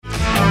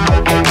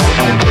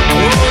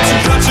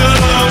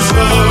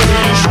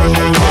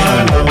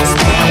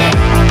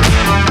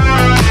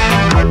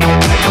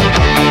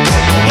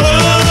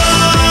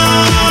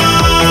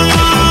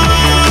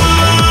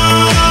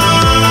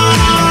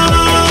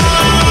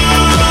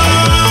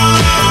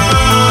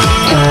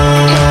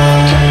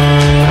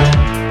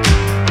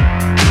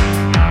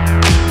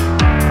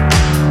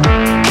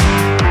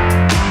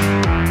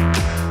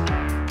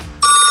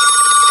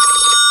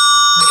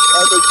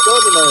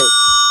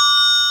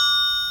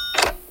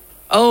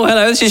Oh,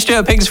 hello, this is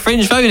Stuart Pink's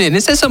Fringe phone-in.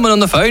 Is there someone on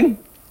the phone?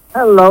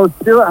 Hello,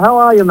 Stuart. How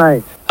are you,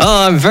 mate?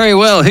 Oh, I'm very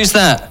well. Who's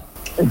that?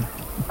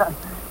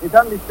 It's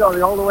Andy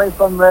Story, all the way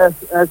from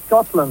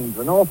Scotland,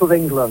 the north of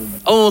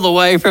England. All the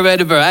way from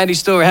Edinburgh. Andy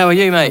Story, how are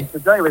you, mate?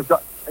 Today we've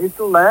got... Are you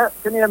still there?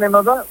 Can you hear me,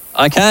 Mother?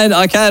 I can,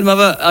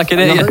 Mother. I can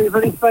hear you. Very,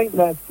 very faint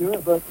there,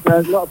 Stuart, but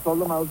not a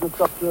problem. I'll just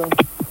have to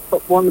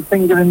put one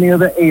finger in the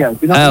other ear. Do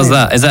you know How's what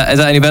I mean? that? Is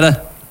that any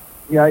better?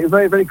 Yeah, you're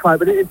very, very quiet,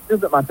 but it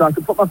doesn't matter. I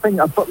can put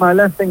my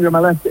left finger in my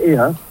left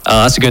ear. Oh,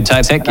 that's a good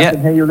tactic, I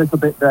can hear you a little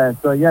bit there.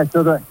 So, yeah,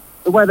 so the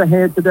weather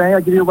here today,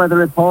 I'll give you a weather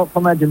report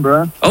from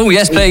Edinburgh. Oh,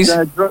 yes, please.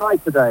 It's dry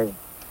today.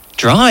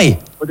 Dry?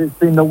 But it's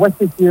been the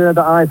wettest year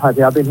that I've had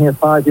here. I've been here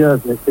 5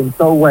 years and it's been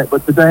so wet.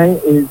 But today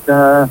is,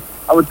 I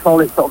would call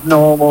it sort of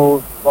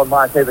normal, well,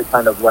 my favourite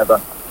kind of weather.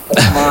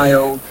 It's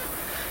mild.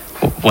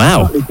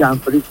 Wow. Slightly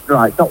damp, but it's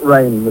dry. It's not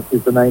raining, which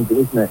is the main thing,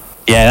 isn't it?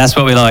 Yeah, that's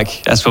what we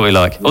like.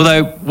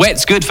 Although,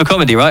 wet's good for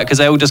comedy, right? Because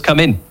they all just come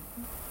in.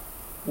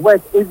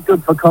 Wet is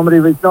good for comedy,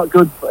 but it's not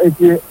good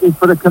if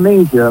for a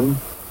comedian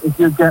if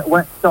you get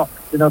wet socks,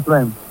 you know what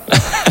I mean?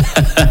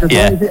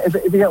 Yeah.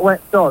 If you get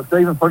wet socks, so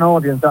even for an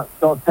audience, that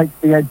sort of takes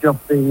the edge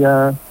off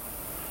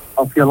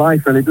your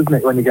life, really, doesn't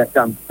it, when you get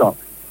damp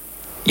socks?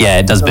 Yeah,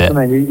 it does a bit.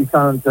 I mean, you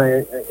can't,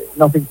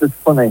 nothing's as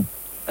funny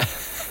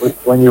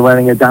when you're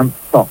wearing a damp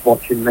sock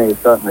watching me,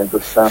 certainly.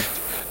 But,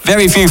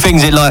 very few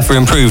things in life are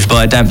improved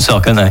by a damp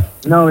sock, aren't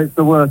they? no, it's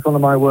the worst, one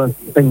of my worst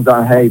things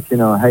I hate,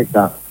 I hate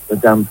that, the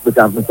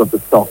dampness of the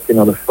sock,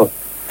 the foot.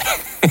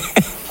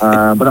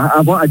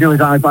 But what I do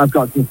is I've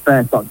got some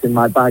spare socks in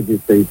my bag,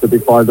 you see, so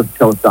before the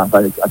show starts,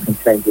 I can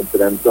change into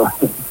them. So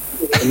the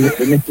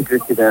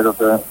nitty-gritty there of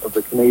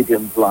the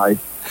comedian's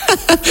life.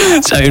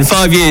 So in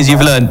 5 years,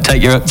 you've learned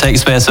take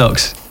spare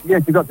socks.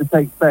 Yes, you've got to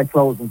take spare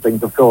clothes and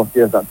things, of course.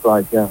 Yes, that's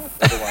right, yeah.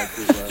 Otherwise,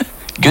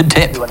 good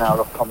tip. do an hour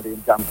of comedy in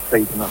damp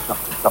feet, and that's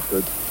not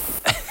good.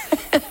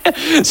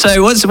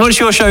 So what's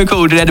your show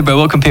called in Edinburgh?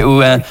 What can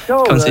people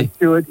come see?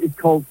 Stuart, is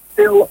called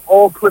Still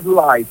Awkward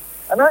Life.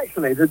 And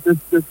actually,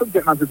 the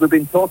subject matters we've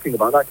been talking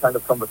about, that kind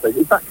of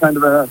conversation, it's that kind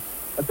of a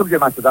subject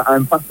matter that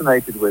I'm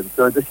fascinated with.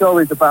 So the show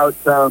is about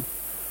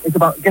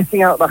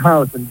getting out of the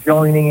house and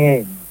joining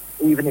in,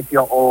 even if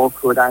you're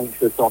awkward,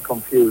 anxious or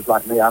confused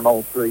like me. I'm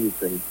all three, you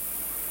see.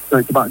 So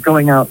it's about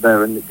going out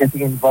there and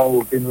getting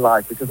involved in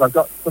life, because I've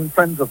got some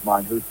friends of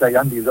mine who say,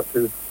 Andy, you have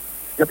to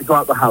go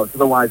out the house,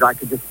 otherwise I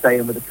could just stay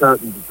in with the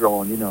curtains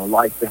drawn,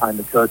 life behind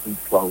the curtains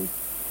closed,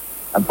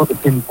 and put the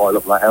tinfoil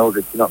up like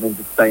Elvis, you know what I mean,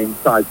 to stay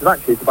inside. So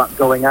actually it's about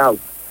going out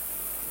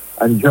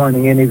and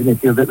joining in, even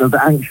if you're a little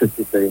bit anxious,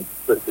 you see.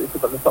 So it's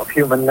about the sort of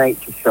human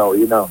nature show,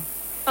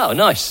 Oh,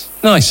 nice.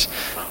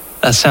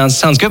 That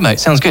sounds good, mate.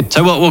 Sounds good.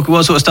 So what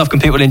sort of stuff can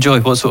people enjoy?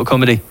 What sort of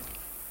comedy?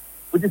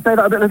 Would you say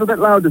that a little bit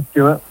louder,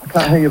 Stuart? I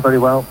can't hear you very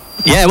well.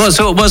 Yeah, what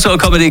sort of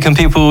comedy can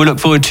people look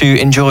forward to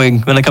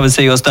enjoying when they come and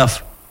see your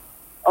stuff?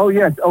 Oh,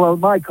 yes. Oh, well,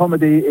 my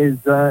comedy is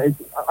I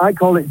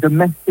call it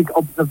domestic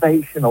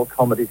observational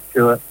comedy,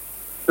 Stuart.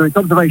 So it's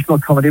observational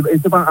comedy, but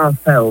it's about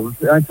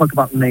ourselves. I talk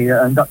about me,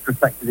 and that's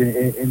reflected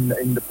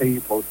in the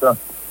people. So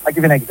I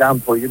give you an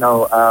example,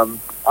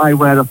 I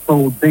wear a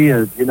full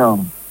beard, A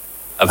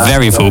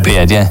very full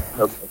beard, yeah.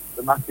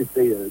 The massive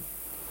beard.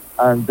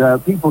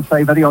 And people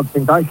say very odd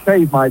things. I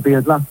shaved my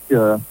beard last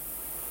year,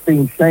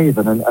 clean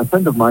shaven, and a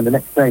friend of mine the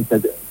next day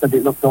said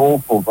it looked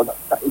awful, but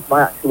that is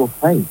my actual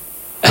face.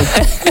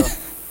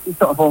 It's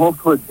sort of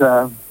awkward,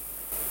 and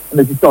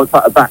there's just sort of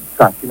like a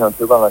backtrack,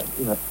 so well,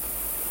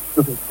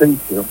 doesn't suit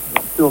you.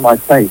 It's still my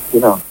face,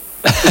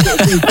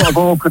 It's these sort of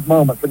awkward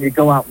moments when you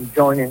go out and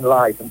join in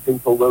life, and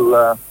people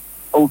will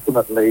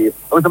ultimately...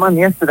 I was a man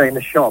yesterday in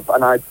the shop,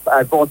 and I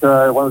bought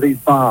one of these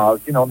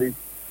bars, these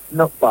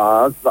nut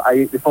bars that I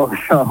eat before the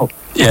show.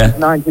 Yeah.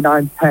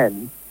 99 pence.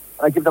 And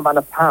I give the man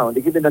 £1.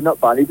 He gave me the nut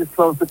bar, and he just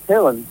closed the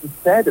till and just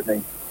stared at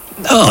me.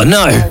 Oh,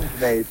 no.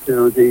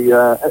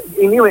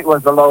 He knew it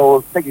was the low,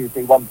 I think you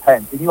see 1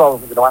 pence. He knew I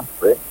wasn't going to ask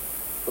for it.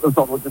 But I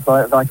thought it was just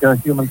like a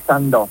human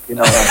standoff,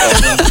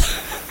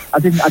 I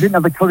didn't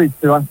have the courage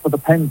to ask for the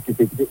pence, you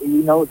see,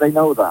 because they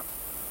know that.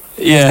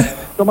 Yeah.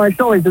 So my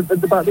show is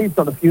about these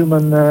sort of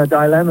human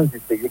dilemmas, you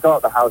see. You go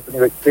out the house and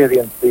you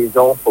experience these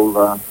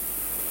awful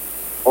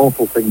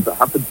things that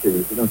happen to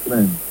you, you know what I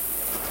mean?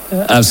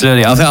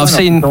 Absolutely. I've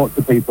seen... talk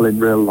to people in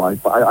real life,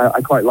 but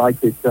I quite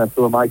like it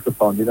through a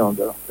microphone,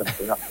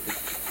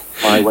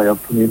 That's my way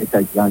of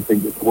communicating, I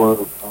think, with the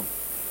world. So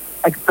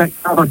expect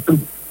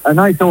a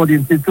nice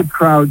audience, good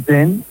crowds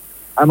in.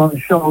 I'm on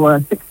show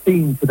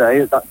 16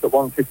 today, that's at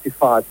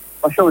 1:55.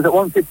 My show is at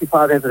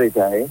 1:55 every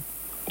day.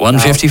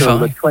 1:55?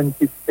 The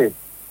 25th.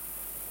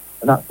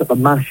 And that's at the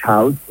Mash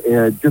House,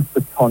 just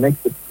the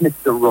tonic, the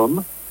Snifter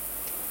Rum.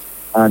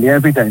 And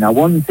every day now,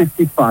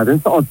 1:55.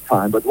 It's an odd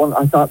time, but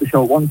I start the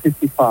show at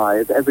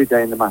 1:55 every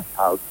day in the Mash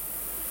House.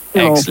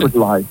 Awkward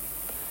life.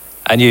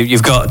 And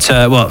you've got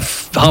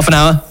half an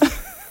hour?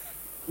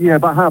 Yeah,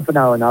 about half an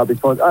hour now,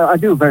 because I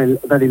do very,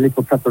 very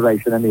little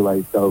preparation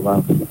anyway. So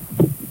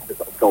just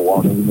sort of go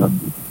on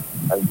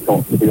and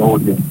talk to the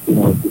audience.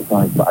 It's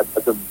nice. But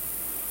I've done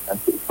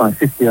it's my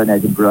 50th in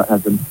Edinburgh.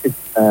 I've done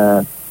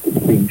 16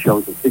 theme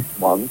shows as this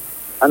one,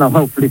 and I'll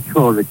hopefully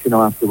tour it,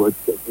 afterwards.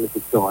 It's a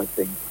little tour, I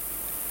think.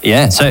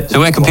 Yeah. So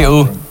where can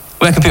people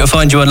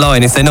find you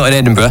online if they're not in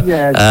Edinburgh?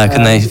 Yeah,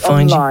 can they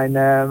find online,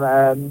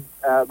 you?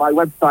 My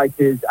website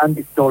is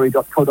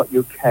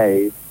andystory.co.uk,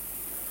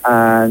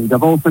 and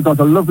I've also got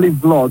a lovely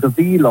vlog, a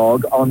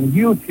vlog on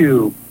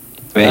YouTube.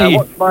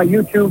 Watch my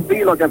YouTube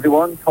vlog,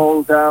 everyone,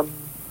 called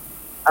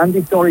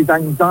Andy Story's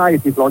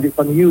Anxiety Vlog. It's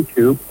on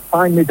YouTube.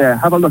 Find me there,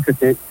 have a look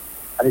at it,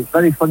 and it's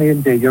very funny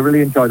indeed. You'll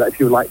really enjoy that if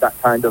you like that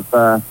kind of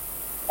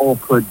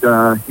awkward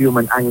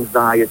human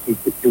anxiety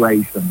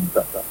situations,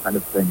 that kind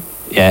of thing.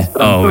 Yeah.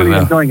 But I'm really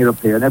enjoying it up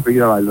here, and every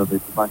year I love it.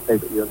 It's my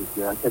favourite year this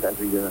year. I say that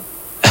every year.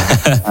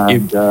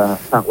 And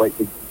can't wait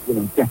to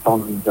get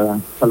on and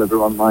tell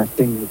everyone my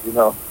things,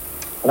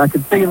 And I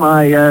can see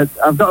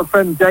I've got a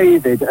friend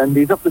David, and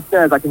he's up the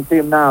stairs. I can see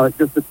him now at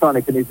Just the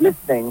Tonic, and he's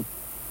listening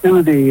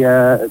to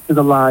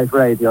the live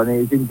radio, and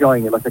he's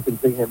enjoying it. Like, I can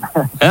see him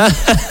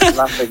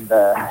laughing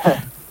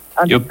there.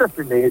 And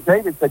interestingly,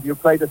 David said you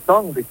played a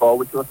song before,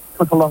 which was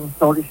Cut a Long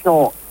Story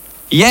Short.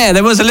 Yeah,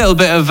 there was a little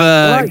bit of.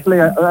 Well, actually,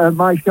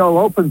 my show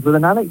opens with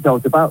an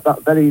anecdote about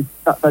that very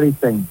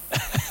thing.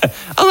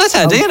 Oh, that's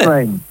handy, isn't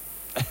it?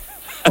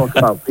 Talk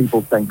about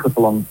people saying "cut a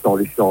long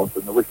story short"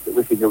 and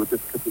wishing they would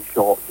just cut it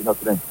short. You know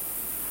what I mean?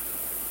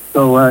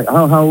 So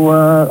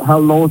how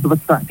laws of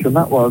attraction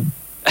that was.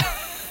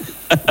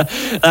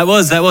 that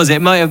was.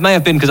 It may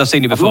have been because I've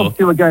seen you before. I've lost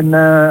you again,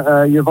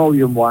 your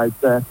volume wise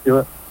there,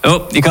 Stuart.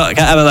 Oh, you can't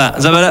have that.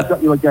 Is that better? I've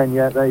got you again.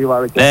 Yeah, there you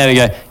are again. There we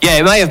go. Yeah,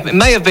 it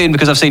may have been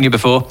because I've seen you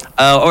before,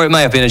 or it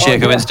may have been a sheer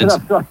coincidence.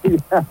 That's right. Yeah.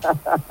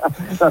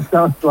 That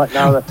sounds like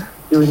now they're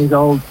doing his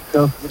old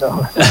stuff,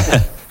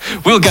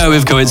 We'll go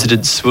with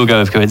coincidence.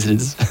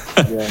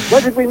 Yeah.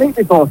 Where did we meet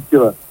before,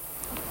 Stuart?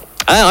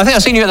 I think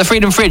I've seen you at the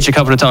Freedom Fridge a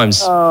couple of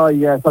times. Oh,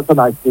 yes, that's a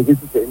nice gig,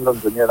 isn't it, in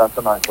London? Yeah, that's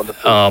a nice one.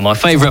 Oh, my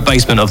favourite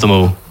basement of them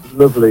all.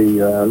 Lovely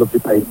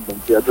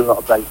basement. Yeah, I do a lot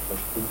of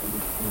basements.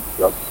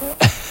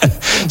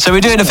 So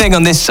we're doing a thing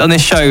on this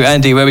show,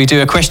 Andy, where we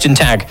do a question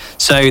tag.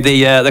 So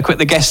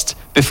the guest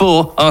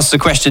before asks the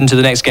question to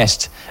the next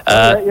guest.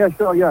 Yeah,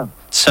 sure, yeah.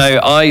 So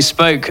I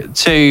spoke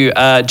to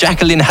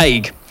Jacqueline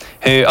Haig.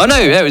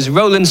 It was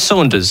Roland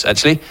Saunders,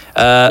 actually,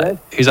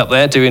 who's up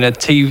there doing the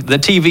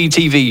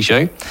TV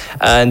show.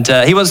 And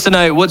he wants to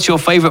know, what's your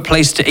favourite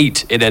place to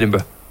eat in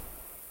Edinburgh?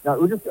 Now,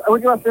 would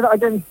you ask me that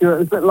again, Stuart?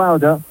 It's a bit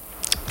louder.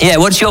 Yeah,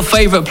 what's your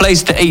favourite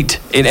place to eat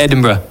in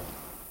Edinburgh?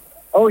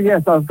 Oh,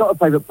 yes, I've got a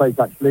favourite place,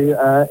 actually.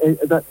 I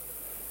can't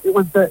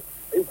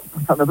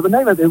remember the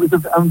name of it. It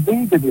was I'm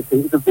vegan, you see.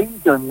 It was a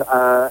vegan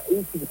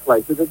eating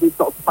place. There's these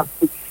sort of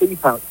plastic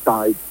sheep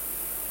outside.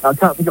 I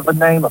can't think of the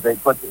name of it,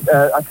 but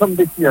I come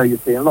this year, you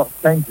see, and lots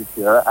changed this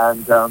year.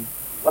 And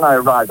when I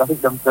arrived, I think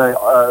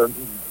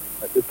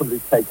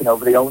somebody's taken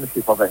over the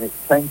ownership of it, and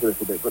it's changed a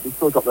little bit. But they've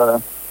still got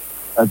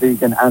a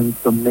vegan and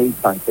some meat,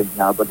 I think,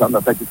 now. But I'm a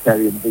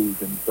vegetarian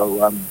vegan,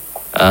 so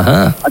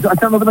I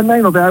can't remember the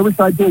name of it. I wish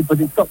I did, but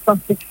it's got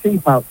plastic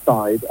sheep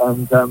outside,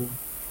 and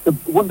it's a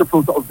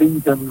wonderful sort of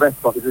vegan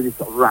restaurant. It's really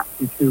sort of wrapped.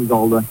 You choose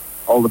all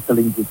the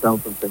fillings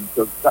yourself and things.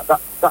 So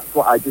that's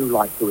what I do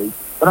like to eat.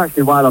 But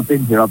actually, while I've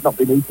been here, I've not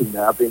been eating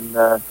there. I've been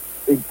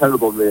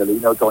terrible, really.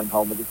 Going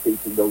home and just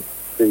eating the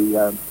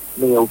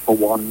meal for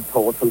one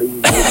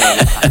tortellini.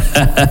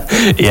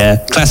 Yeah,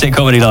 classic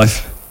comedy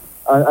life.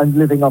 And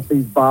living off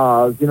these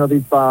bars, the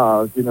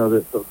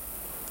sort of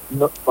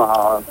nut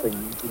bar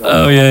things.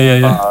 Oh, yeah.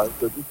 Bars.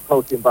 So just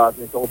protein bars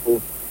and this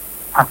awful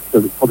pasta.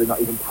 It's probably not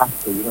even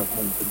pasta,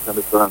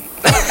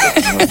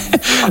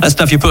 That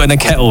stuff you put in a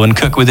kettle and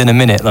cook within a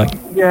minute, like.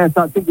 Yes,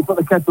 I think you put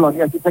the kettle on.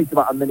 Yes, it takes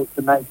about a minute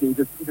to make. You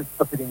just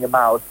stuff it in your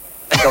mouth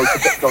and go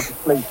to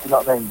sleep. You know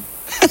what I mean?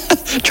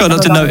 Try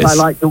not to notice. I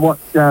like to watch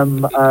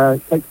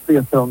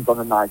Shakespeare films on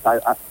a night.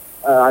 I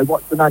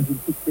watched the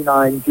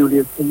 1969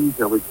 Julius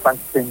Caesar with Frank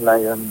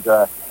Finlay and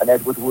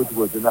Edward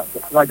Woodward, and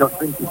that's I don't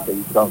drink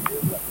it, so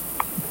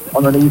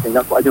on an evening,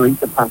 that's what I do: eat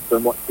the pasta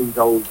and watch these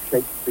old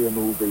Shakespeare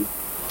movies.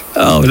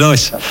 Oh,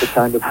 nice. That's the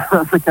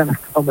kind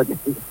of comedy.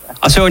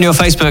 I saw on your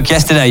Facebook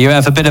yesterday you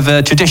have a bit of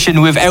a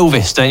tradition with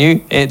Elvis, don't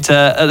you? At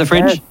the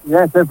Fringe?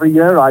 Yes, every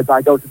year I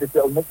go to this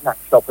little knick-knack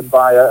shop and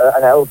buy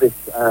an Elvis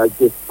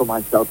gift for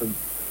myself, and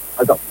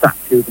I got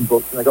statues and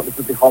books, and I got this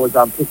lovely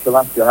hologram picture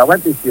last year. And I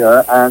went this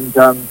year, and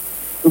there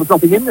was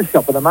nothing in the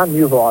shop, and the man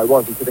knew who I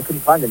was. He said I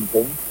couldn't find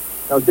anything.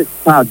 I was a bit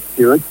sad,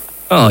 Stuart.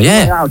 Oh,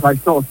 yeah. Out, I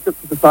saw stuck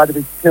to the side of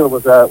his till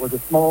was a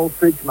small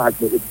fridge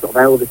magnet with sort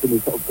of Elvis in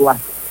his sort of black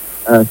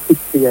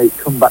 68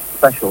 comeback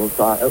special.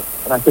 So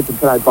and I said to him,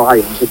 can I buy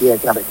it? And he said, yeah,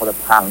 can I have it for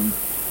 £1?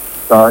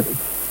 So,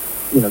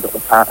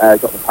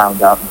 got the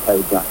pound out and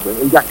paid that. But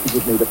he actually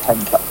gave me the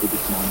pence actually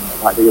this morning,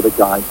 like the other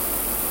guy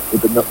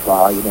with the nut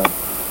bar,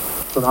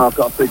 So now I've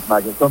got a fridge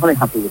magnet, so I'm very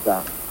happy with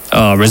that.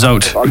 Oh,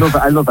 result. I love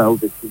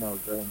Elvis,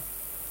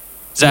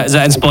 Does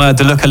that inspire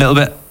the look a little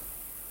bit?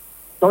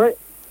 Sorry?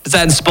 Does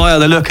that inspire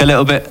the look a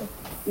little bit?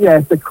 Yeah,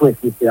 it's the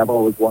quiff, you see. I've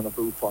always worn a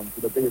bouffant,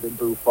 with a beard and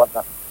bouffant.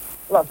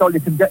 That's all you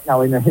can get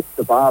now in the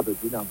hipster barbers,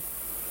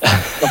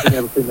 Nothing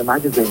else in the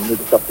magazine. They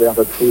just have to have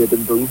a beard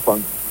and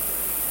bouffant.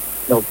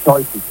 No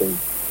choice, you see.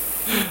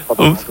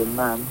 probably as a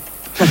man.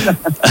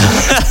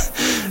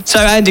 So,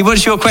 Andy,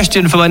 what's your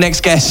question for my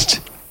next guest?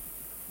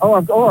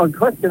 A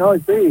question. I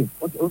see.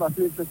 That's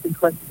an interesting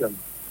question.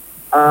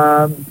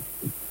 Yes.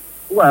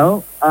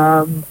 Well,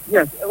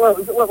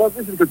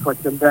 this is a good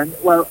question then.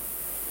 Well,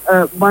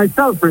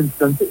 myself, for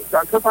instance,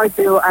 because I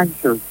feel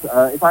anxious,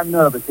 if I'm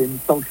nervous in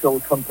social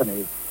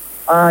companies,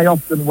 I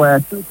often wear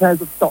 2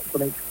 pairs of socks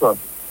on each foot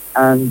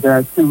and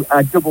two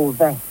double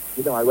vests.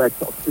 You know, I wear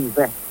sort of 2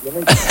 vests.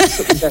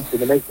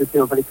 It makes me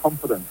feel very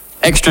confident.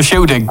 Extra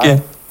shielding,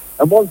 yeah.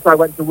 And once I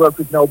went to work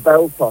with no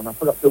belt on. I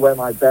forgot to wear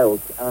my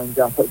belt, and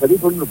I felt very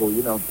vulnerable,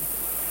 you know.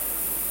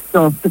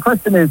 So the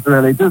question is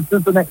really, does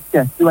the next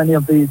guest do any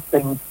of these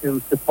things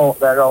to support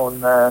their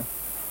own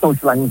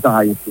social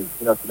anxiety?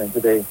 You know what I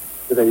mean?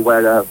 Do they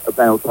wear a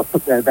belt or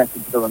put their vest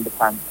into their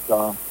underpants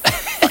or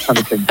that kind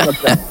of thing? You know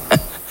what I mean?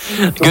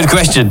 Good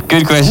question.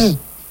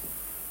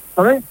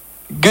 Sorry?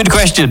 Good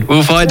question.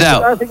 We'll find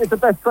out. I think it's the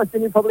best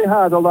question you probably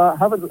had, although I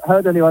haven't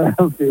heard anyone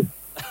else's.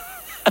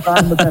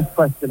 I'm the best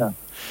questioner.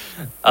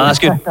 That's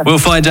good. We'll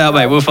find out,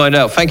 mate. We'll find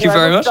out. Thank you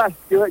very much.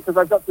 Because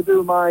I've got to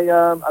do my.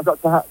 I've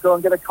got to go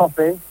and get a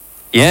coffee.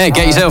 Yeah,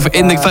 get yourself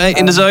in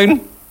the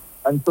zone.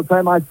 And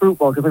prepare my fruit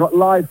bowl because I've got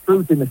live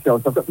fruit in the show,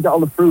 so I've got to get all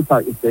the fruit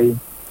out. You see.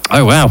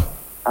 Oh wow.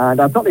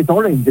 And I've got this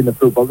orange in the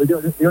fruit bowl. The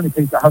only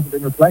piece that hasn't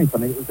been replaced. I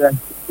mean, it was there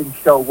in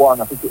show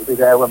 1. I think it'll be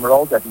there when we're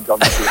all dead and gone.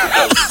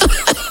 I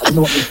don't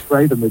know what they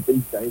spray them with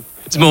these days.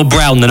 It's more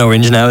brown than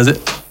orange now, is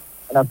it?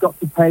 And I've got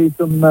to pay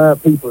some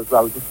people as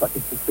well, just like to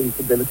see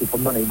stability for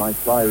money, my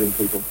flyering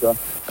people. So,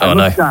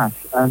 Dash,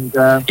 and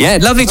yeah,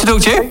 lovely to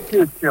talk to you. Thank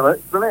you,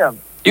 Stuart.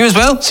 Brilliant. You as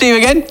well. See you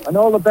again. And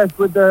all the best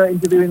with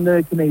interviewing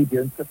the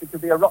comedians, because it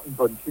could be a rotten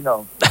bunch, you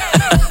know.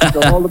 So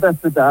all the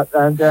best with that.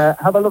 And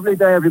have a lovely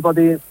day,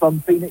 everybody. It's from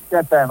Phoenix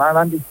FM. I'm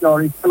Andy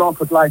Story, Still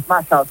Awkward Life,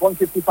 Mash House,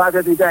 155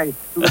 every day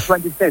till the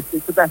 25th.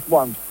 It's the best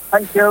one.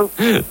 Thank you.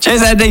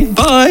 Cheers, Andy.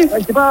 Bye.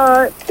 Thank you.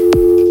 Bye.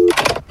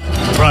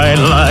 Bright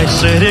light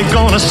city,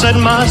 gonna set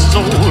my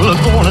soul on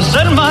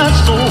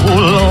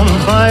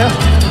fire.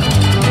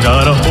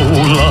 Got a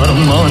whole lot of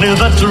money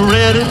that's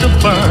ready to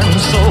burn,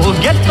 so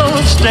get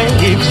those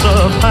stakes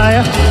up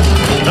higher.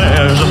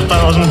 There's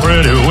 1,000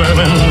 pretty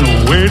women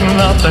waiting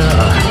out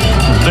there.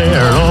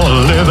 They're all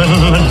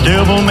living the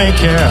devil may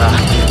care,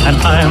 and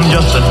I'm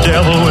just a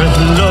devil with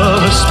love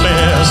to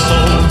spare. So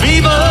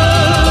viva